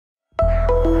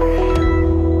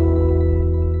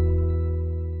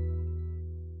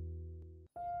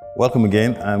Welcome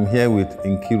again. I'm here with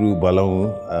Nkiru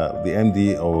Balonwu, the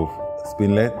MD of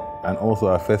Spinlet, and also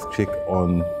our first chick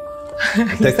on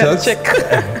Tech Talks.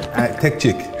 Tech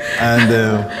chick.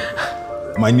 And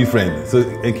my new friend. So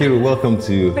Nkiru, welcome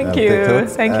to Thank Tech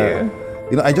Talks. Thank you.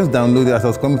 You know, I just downloaded, as I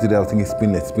was coming today, I was thinking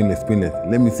Spinlet.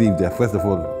 Let me see if they're, first of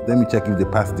all, let me check if they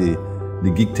passed the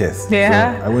gig test.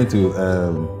 Yeah. So I went to,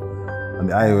 on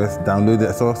the iOS, downloaded,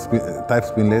 I saw, type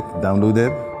Spinlet,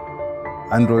 downloaded,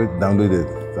 Android,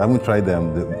 downloaded. So I haven't tried the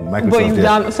Microsoft But you've yet.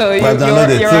 done, so you're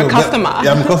so a customer.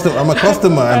 Yeah, I'm a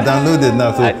customer. I've downloaded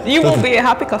now. So you will be a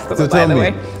happy customer, by the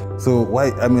way. So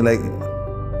why, I mean, like,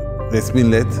 there's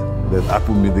Spinlet, there's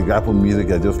Apple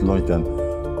Music I just launched, and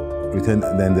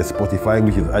then there's Spotify,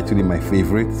 which is actually my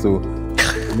favorite. So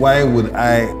why would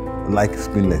I like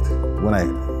Spinlet when I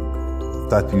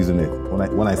start using it,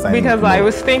 when I sign Because up? I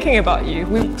was thinking about you.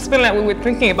 Spinlet, we were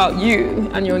thinking about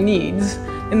you and your needs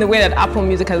in the way that Apple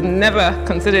Music has never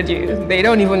considered you. They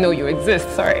don't even know you exist,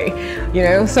 sorry. You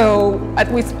know, so at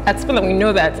Spinlet, we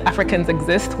know that Africans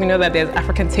exist. We know that there's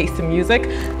African taste in music,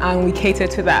 and we cater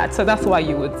to that. So that's why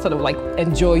you would sort of like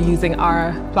enjoy using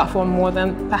our platform more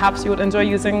than perhaps you would enjoy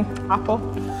using Apple,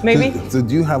 maybe? So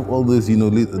do you have all those, you know,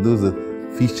 those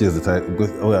features that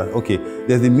okay,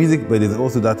 there's the music, but there's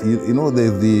also that, you know,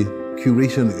 there's the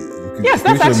curation. Yes,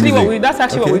 that's actually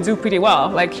what we do pretty well.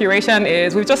 Like curation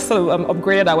is, we've just sort of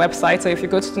upgraded our website. So if you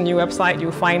go to the new website,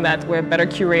 you'll find that we're better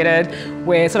curated.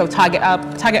 We're sort of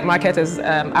target market is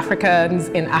Africans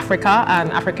in Africa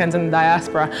and Africans in the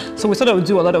diaspora. So we sort of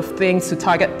do a lot of things to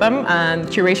target them, and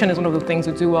curation is one of the things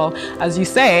we do well. As you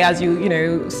say, you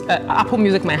know, Apple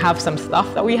Music might have some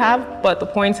stuff that we have, but the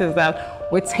point is that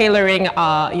we're tailoring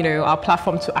our, you know, our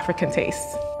platform to African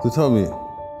tastes. So tell me,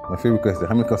 my favorite question: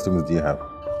 how many customers do you have?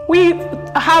 We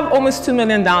have almost 2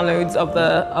 million downloads of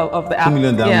the app. 2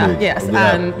 million downloads? Yeah, yes,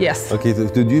 and yes. Okay, so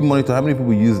do you monitor how many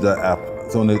people use that app?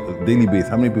 So on a daily basis,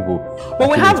 how many people?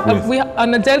 Well,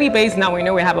 on a daily basis now, we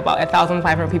know we have about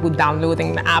 1,500 people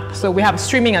downloading the app. So we have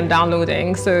streaming and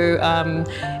downloading. So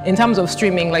in terms of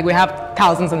streaming, like we have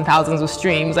thousands and thousands of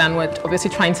streams, and we're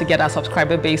obviously trying to get our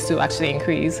subscriber base to actually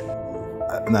increase.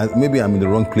 Now, maybe I'm in the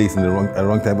wrong place in the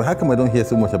wrong time, but how come I don't hear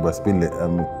so much about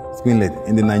Spinlet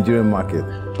in the Nigerian market?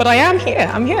 But I am here.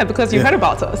 I'm here because you heard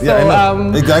about us. Yeah, so, I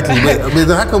know. Exactly. but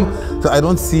how come? So I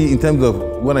don't see, in terms of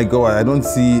when I go out, I don't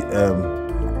see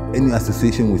any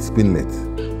association with Spinlet.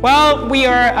 Well,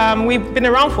 we've been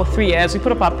around for 3 years. We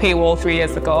put up our paywall 3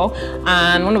 years ago,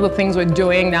 and one of the things we're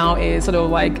doing now is sort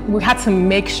of like, we had to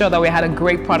make sure that we had a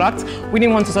great product. We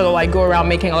didn't want to sort of like go around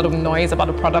making a lot of noise about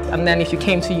the product, and then if you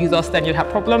came to use us, then you'd have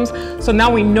problems. So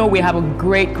now we know we have a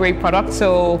great product.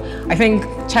 So I think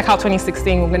check out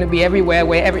 2016. We're going to be everywhere.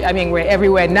 We're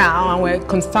everywhere now, and we're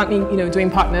constantly, you know,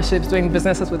 doing partnerships, doing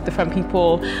businesses with different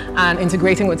people, and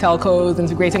integrating with telcos,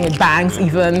 integrating with banks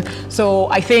even. So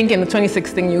I think in the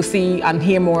 2016 you'll see and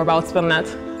hear more about Spinlet.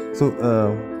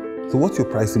 So what's your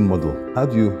pricing model? How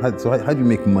do you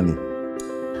make money?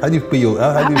 How do you pay your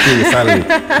salary?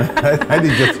 How do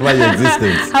you justify your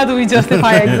existence? How do we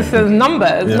justify existence?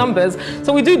 Yeah. Numbers.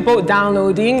 So we do both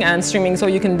downloading and streaming. So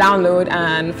you can download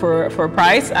and for a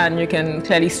price, and you can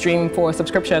clearly stream for a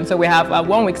subscription. So we have a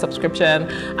 1-week subscription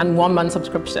and 1-month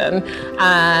subscription,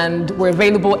 and we're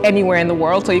available anywhere in the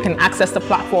world. So you can access the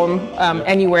platform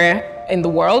anywhere in the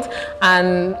world.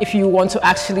 And if you want to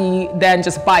actually then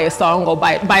just buy a song or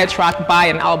buy a track, buy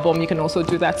an album, you can also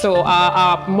do that. So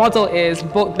our model is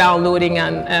both downloading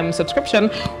and subscription.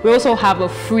 We also have a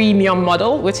freemium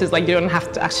model, which is like you don't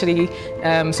have to actually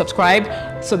subscribe.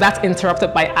 So that's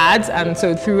interrupted by ads, and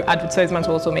so through advertisements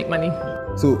we also make money.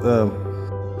 So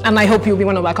and I hope you'll be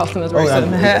one of our customers very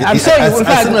soon. I'm sure you will.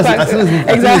 As soon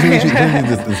as we should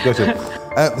do this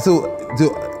discussion. So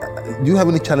do you have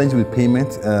any challenge with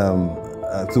payment?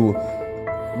 So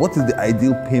what is the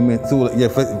ideal payment? So yeah,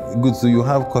 good. So you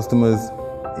have customers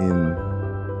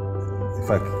in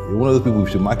fact, you're one of those people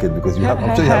we should market, because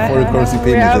I'm sure you have foreign currency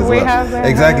payments as well.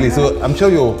 Exactly. So I'm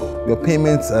sure your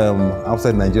payments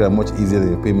outside Nigeria are much easier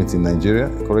than your payments in Nigeria.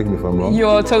 Correct me if I'm wrong.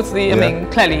 You're totally,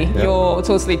 clearly, you're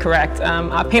totally correct.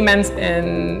 Our payments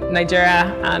in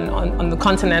Nigeria and on the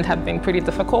continent have been pretty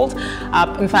difficult.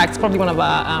 In fact, probably one of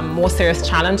our more serious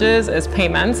challenges is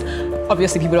payments.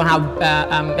 Obviously, people don't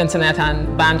have internet and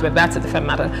bandwidth. That's a different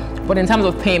matter. But in terms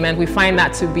of payment, we find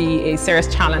that to be a serious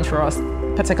challenge for us,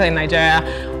 particularly in Nigeria.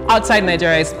 outside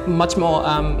Nigeria is much more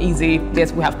easy.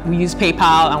 Yes, we use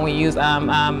PayPal and we use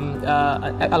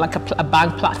like a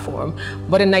bank platform.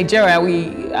 But in Nigeria, we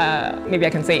maybe I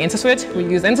can say InterSwitch. We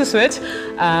use InterSwitch.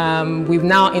 We've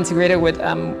now integrated with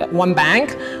one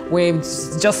bank. We've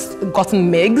just gotten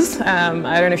MIGs.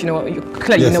 I don't know if you know what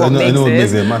MIGs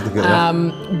is.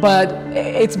 But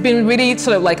it's been really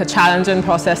sort of like a challenging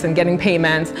process in getting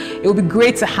payments. It would be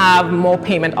great to have more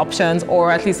payment options,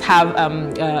 or at least have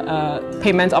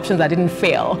payment options that didn't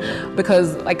fail,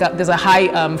 because there's a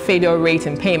high failure rate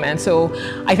in payment. So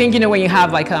I think, when you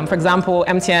have for example,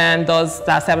 MTN does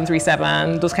that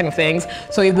 737, those kind of things.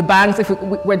 So if the banks,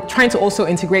 we're trying to also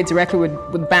integrate directly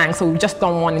with banks, so we just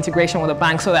don't want integration with a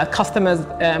bank, so that customers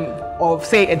of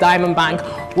say a Diamond Bank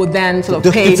would then sort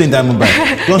of pay. Just keep saying Diamond Bank.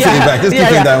 Don't say bank. Just keep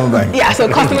saying Diamond Bank. Yeah. So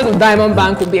customers of Diamond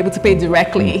Bank would be able to pay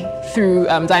directly through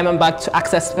Diamond Bank to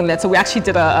access Spinlet. So we actually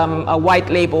did a white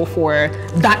label for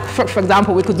that. For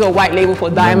example, we could do a white label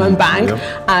for Diamond Bank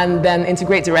and then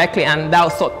integrate directly, and that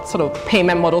was sort of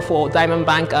payment model for Diamond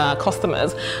Bank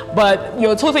customers. But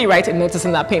you're totally right in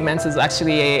noticing that payments is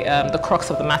actually the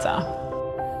crux of the matter.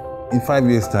 In 5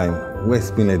 years' time, where's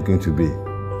Spinlet going to be?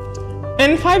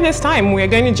 In 5 years' time, we're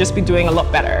going to just be doing a lot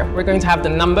better. We're going to have the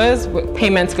numbers,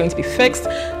 payments going to be fixed,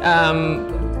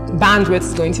 bandwidth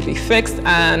is going to be fixed,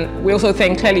 and we also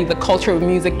think clearly the culture of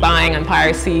music buying and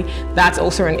piracy, that's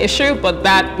also an issue, but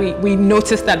that we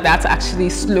noticed that that's actually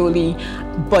slowly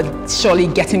but surely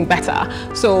getting better.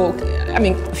 So, I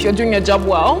mean, if you're doing your job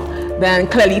well, then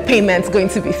clearly payment's going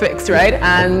to be fixed, right?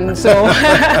 And so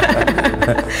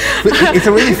it's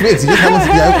already fixed. You just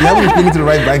haven't been to the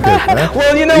right bank yet. Huh?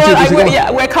 Well, you know what? We're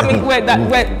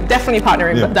definitely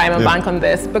partnering with Diamond Bank on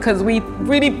this, because we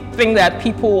really think that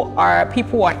people are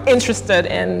interested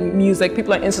in music.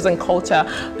 People are interested in culture.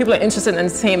 People are interested in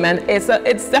entertainment.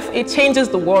 It changes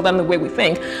the world and the way we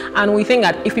think. And we think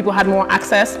that if people had more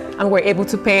access and were able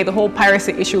to pay, the whole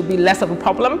piracy issue would be less of a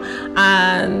problem.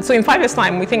 And so in 5 years'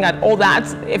 time, we think that all that,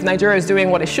 if Nigeria is doing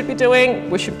what it should be doing,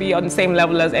 we should be on the same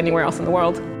level as anywhere else in the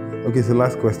world. Okay, so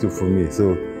last question for me.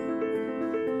 So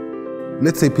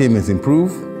let's say payments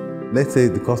improve. Let's say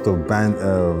the cost of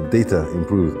data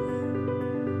improves.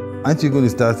 Aren't you going to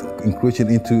start encroaching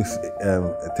into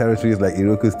territories like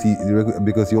Iroko's TV,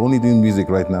 because you're only doing music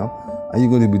right now? Are you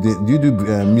going to be doing, do you do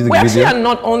music videos? We actually are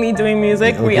not only doing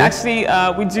music, we actually,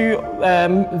 we do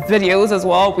videos as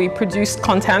well. We produce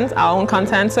content, our own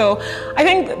content. So I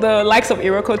think the likes of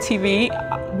Iroko TV,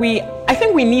 I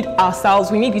think we need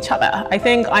ourselves, we need each other. I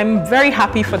think I'm very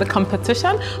happy for the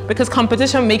competition, because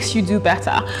competition makes you do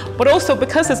better. But also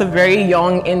because it's a very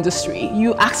young industry,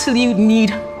 you actually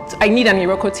I need an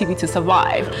Iroko TV to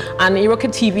survive, and Iroko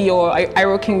TV or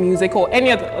Iroko Music or any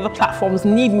of the other platforms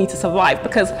need me to survive,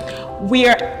 because we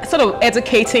are sort of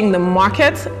educating the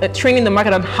market, training the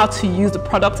market on how to use the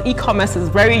product. E-commerce is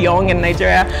very young in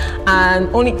Nigeria, and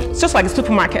it's just like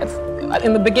supermarkets.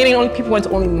 In the beginning, people went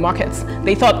to only markets.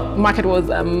 They thought market was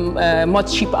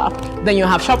much cheaper. Then you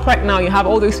have ShopRite now, you have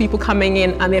all those people coming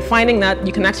in, and they're finding that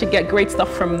you can actually get great stuff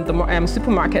from the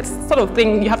supermarkets. Sort of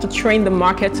thing, you have to train the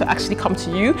market to actually come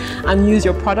to you and use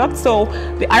your product. So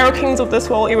the Iro Kings of this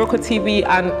world, Iroko TV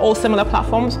and all similar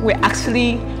platforms, we're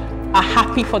actually are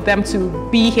happy for them to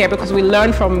be here, because we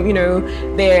learn from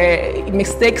their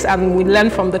mistakes, and we learn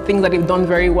from the things that they've done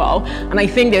very well. And I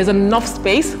think there's enough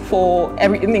space for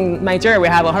everything. In Nigeria, we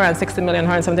have 160 million,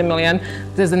 170 million.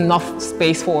 There's enough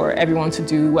space for everyone to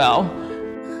do well.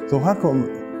 So how come?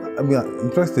 I mean,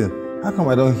 interesting. How come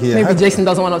I don't hear? Maybe Jason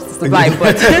doesn't want us to survive,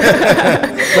 but.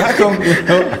 But how come?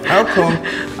 How come?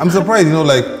 I'm surprised. You don't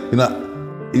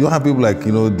have people like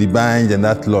D'banj and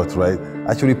that lot, right?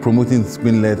 Actually promoting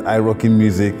Spinlet, rocking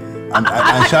music, and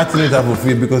shouting it out for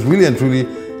free, because really and truly,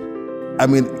 I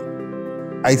mean,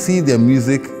 I see their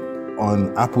music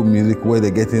on Apple Music where they're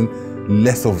getting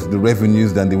less of the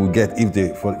revenues than they would get if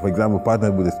they, for example,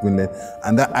 partnered with the Spinlet,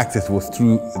 and that access was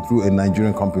through a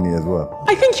Nigerian company as well.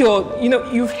 I think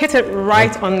you've hit it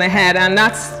right on the head, and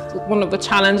that's one of the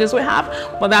challenges we have,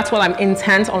 but that's what I'm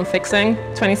intent on fixing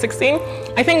 2016.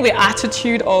 I think the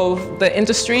attitude of the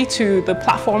industry to the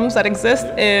platforms that exist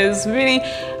is really,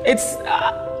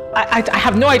 I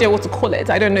have no idea what to call it.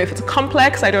 I don't know if it's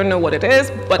complex, I don't know what it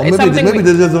is, but it's something maybe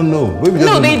they just don't know.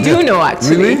 No, they do know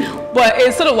actually. Really? But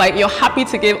it's sort of like you're happy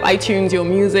to give iTunes your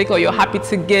music, or you're happy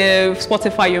to give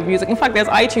Spotify your music. In fact, there's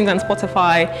iTunes and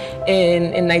Spotify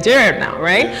in Nigeria now,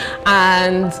 right?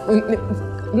 And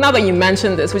now that you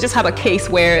mentioned this, we just had a case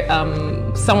where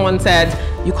someone said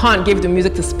you can't give the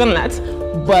music to Spinlet,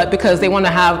 but because they want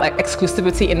to have like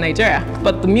exclusivity in Nigeria.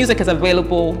 But the music is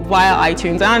available via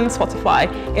iTunes and Spotify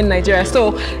in Nigeria.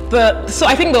 So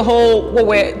I think the whole,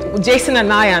 Jason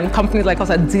and I and companies like us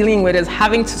are dealing with is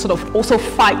having to sort of also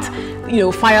fight,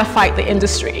 firefight the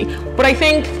industry. But I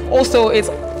think also it's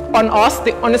on us,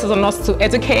 the onus is on us to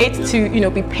educate, to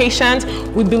be patient.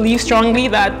 We believe strongly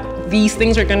that these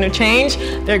things are going to change.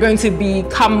 They're going to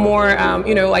become more,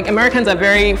 like Americans are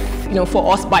very,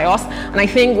 for us, by us. And I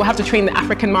think we'll have to train the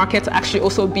African market to actually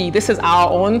also this is our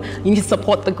own. You need to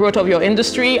support the growth of your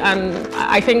industry. And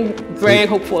I think very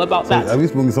hopeful about that. Have you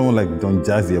spoken to someone like Don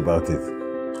Jazzy about it?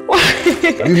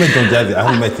 Have you met Don Jazzy? I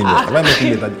haven't met him yet. Have I met him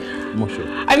yet? I'm not sure.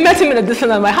 I met him in a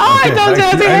different line. Hi, Don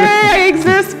Jazzy. Hey, I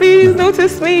exist. Please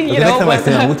notice me. Next time I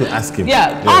see him, I'm going to ask him.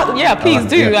 Please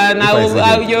do.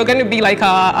 And you're going to be like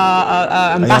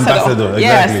a ambassador.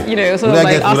 Exactly. Yes, so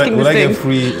like asking would this I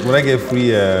thing. Would I get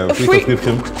free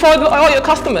subscription for all your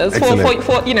customers? Excellent.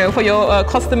 For your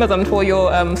customers and for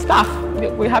your staff.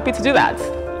 We're happy to do that.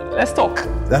 Let's talk.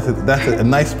 That's a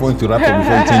nice point to wrap up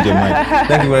before you change your mind.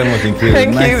 Thank you very much, Nkiru.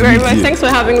 Thank you very much. Thanks for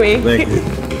having me. Thank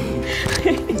you.